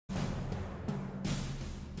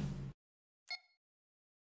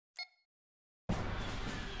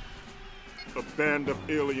A band of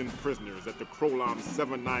alien prisoners at the Krolom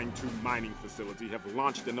 792 mining facility have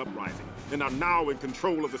launched an uprising and are now in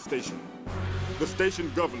control of the station. The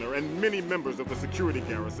station governor and many members of the security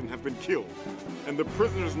garrison have been killed, and the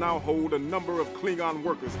prisoners now hold a number of Klingon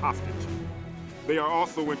workers hostage. They are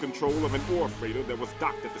also in control of an ore freighter that was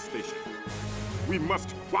docked at the station. We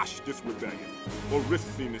must quash this rebellion, or risk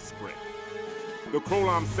seeing it spread. The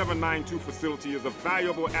Krolom 792 facility is a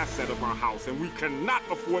valuable asset of our house, and we cannot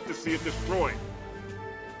afford to see it destroyed.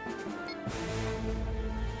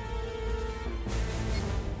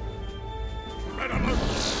 Red alert!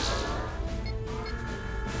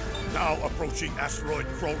 Now approaching asteroid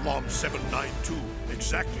Krolom 792,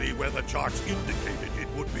 exactly where the charts indicated it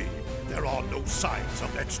would be. There are no signs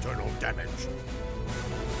of external damage.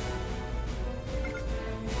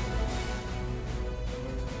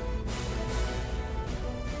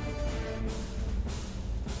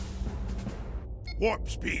 Warp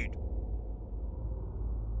speed.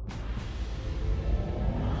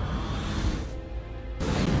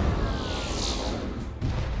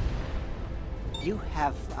 You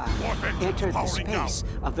have entered the space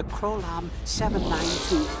of the Krolom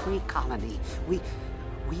 792 Free Colony.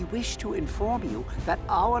 We wish to inform you that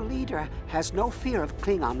our leader has no fear of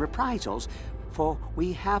Klingon reprisals, for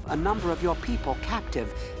we have a number of your people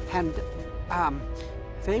captive, and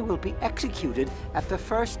they will be executed at the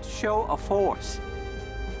first show of force.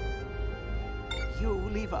 You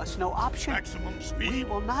leave us no option. Maximum speed. We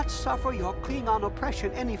will not suffer your Klingon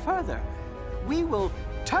oppression any further. We will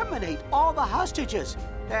terminate all the hostages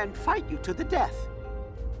and fight you to the death.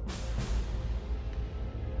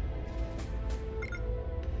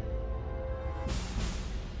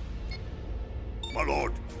 My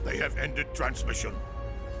lord, they have ended transmission.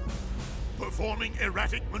 Performing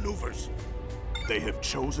erratic maneuvers. They have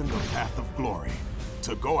chosen the path of glory,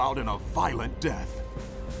 to go out in a violent death.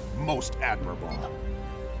 Most admirable.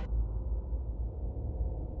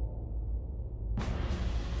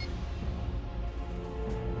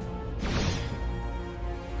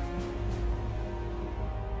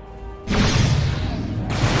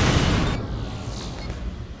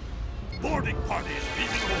 Boarding party is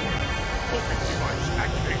leaving over. Focus device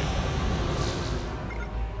activated.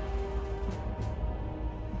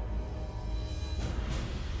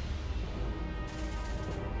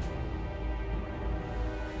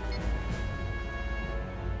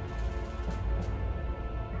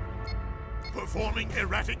 Performing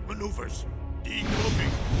erratic maneuvers.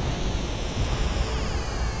 Decloaking.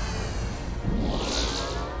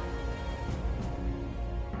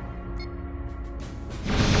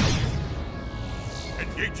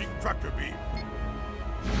 Engaging tractor beam.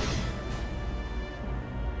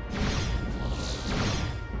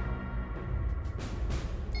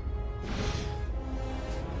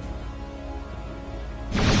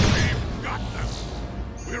 We've got them.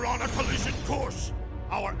 We're on a collision course.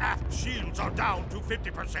 Our aft shields are down to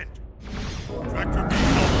 50%. Tractor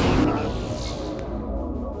beam operational.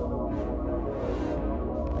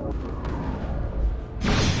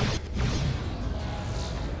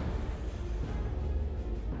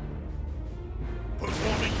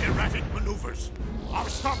 Performing erratic maneuvers. Our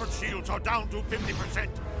starboard shields are down to 50%.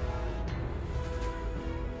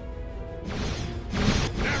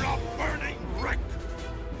 They're a burning wreck.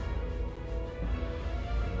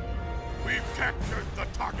 We've captured the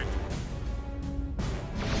target.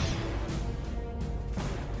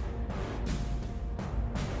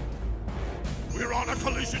 We're on a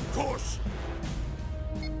collision course.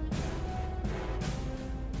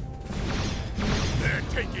 They're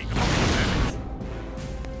taking heavy damage.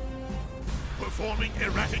 Performing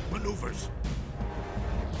erratic maneuvers.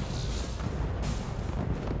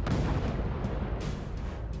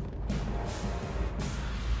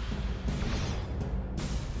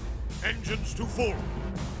 Engines to full.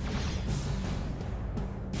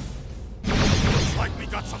 Looks like we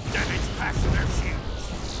got some damage past their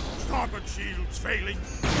shields. Starboard shields failing.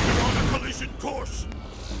 We're on a collision course.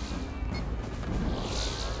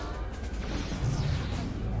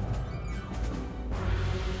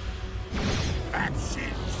 Aft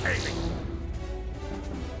shields failing.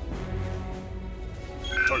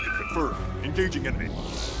 Target confirmed. Engaging enemy.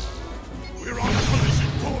 We're on a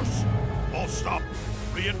collision course. All stop.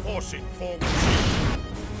 Reinforcing forward shield.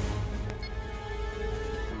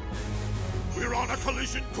 We're on a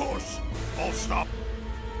collision course. All stop.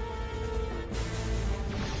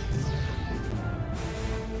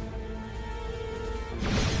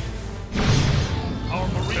 Our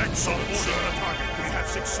Marines excellent, sir. We have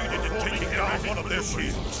succeeded in taking down one of their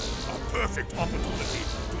shields. A perfect opportunity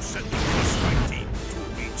to send the first strike team to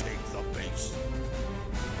retake the base.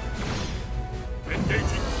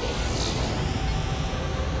 Engaging close.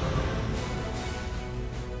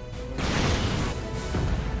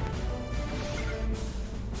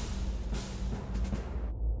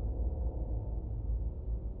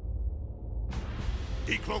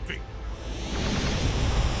 Decloaking.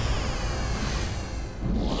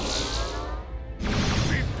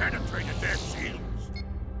 We've penetrated their shields.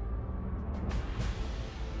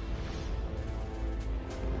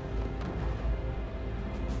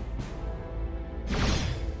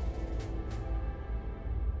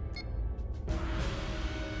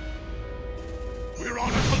 We're on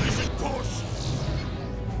a collision course.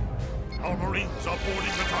 Our Marines are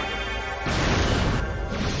boarding the target.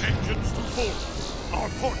 Engines to full. Our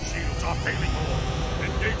port shields are failing more.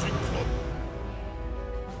 Engaging cloak.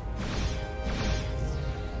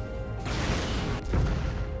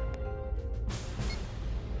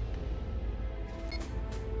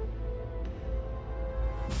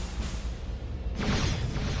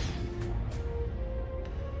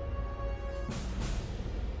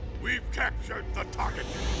 We've captured the target.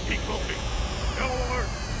 Decloaking. Yellow alert.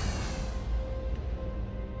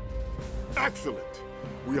 Excellent.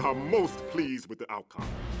 We are most pleased with the outcome.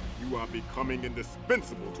 You are becoming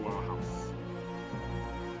indispensable to our house.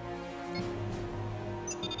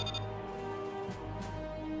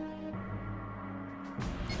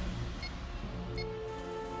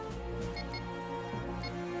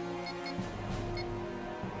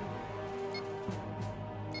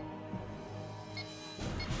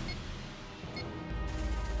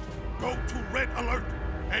 Go to red alert.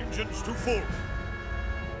 Engines to full.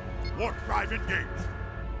 Warp drive engaged.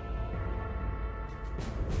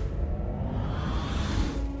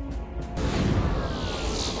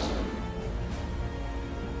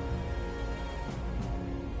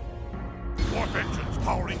 Warp engines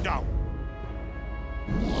powering down.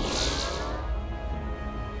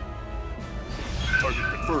 Target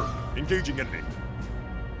confirmed. Engaging enemy.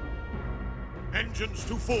 Engines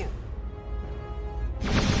to full.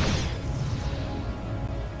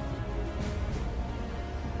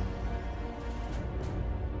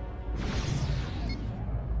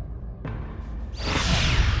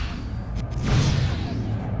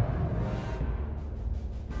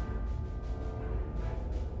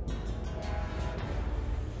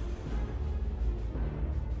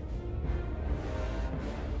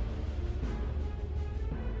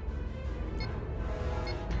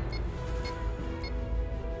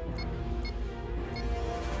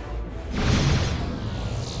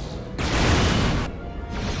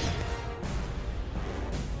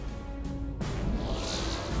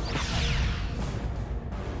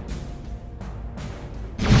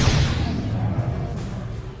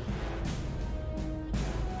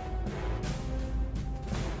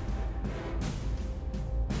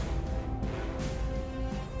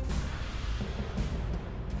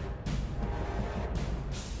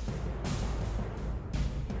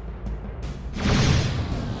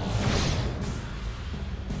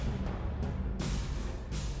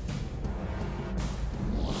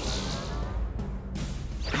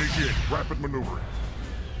 Initiate rapid maneuvering.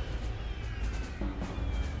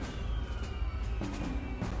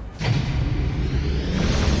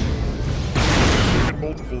 And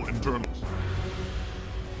multiple internals.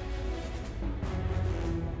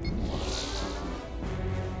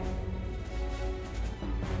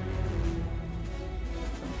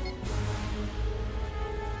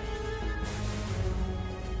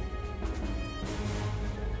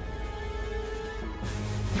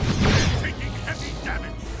 Taking heavy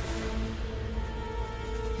damage.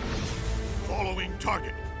 Following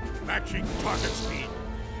target. Matching target speed.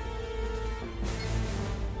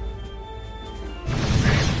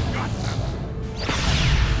 They've got them.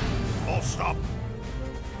 All stop.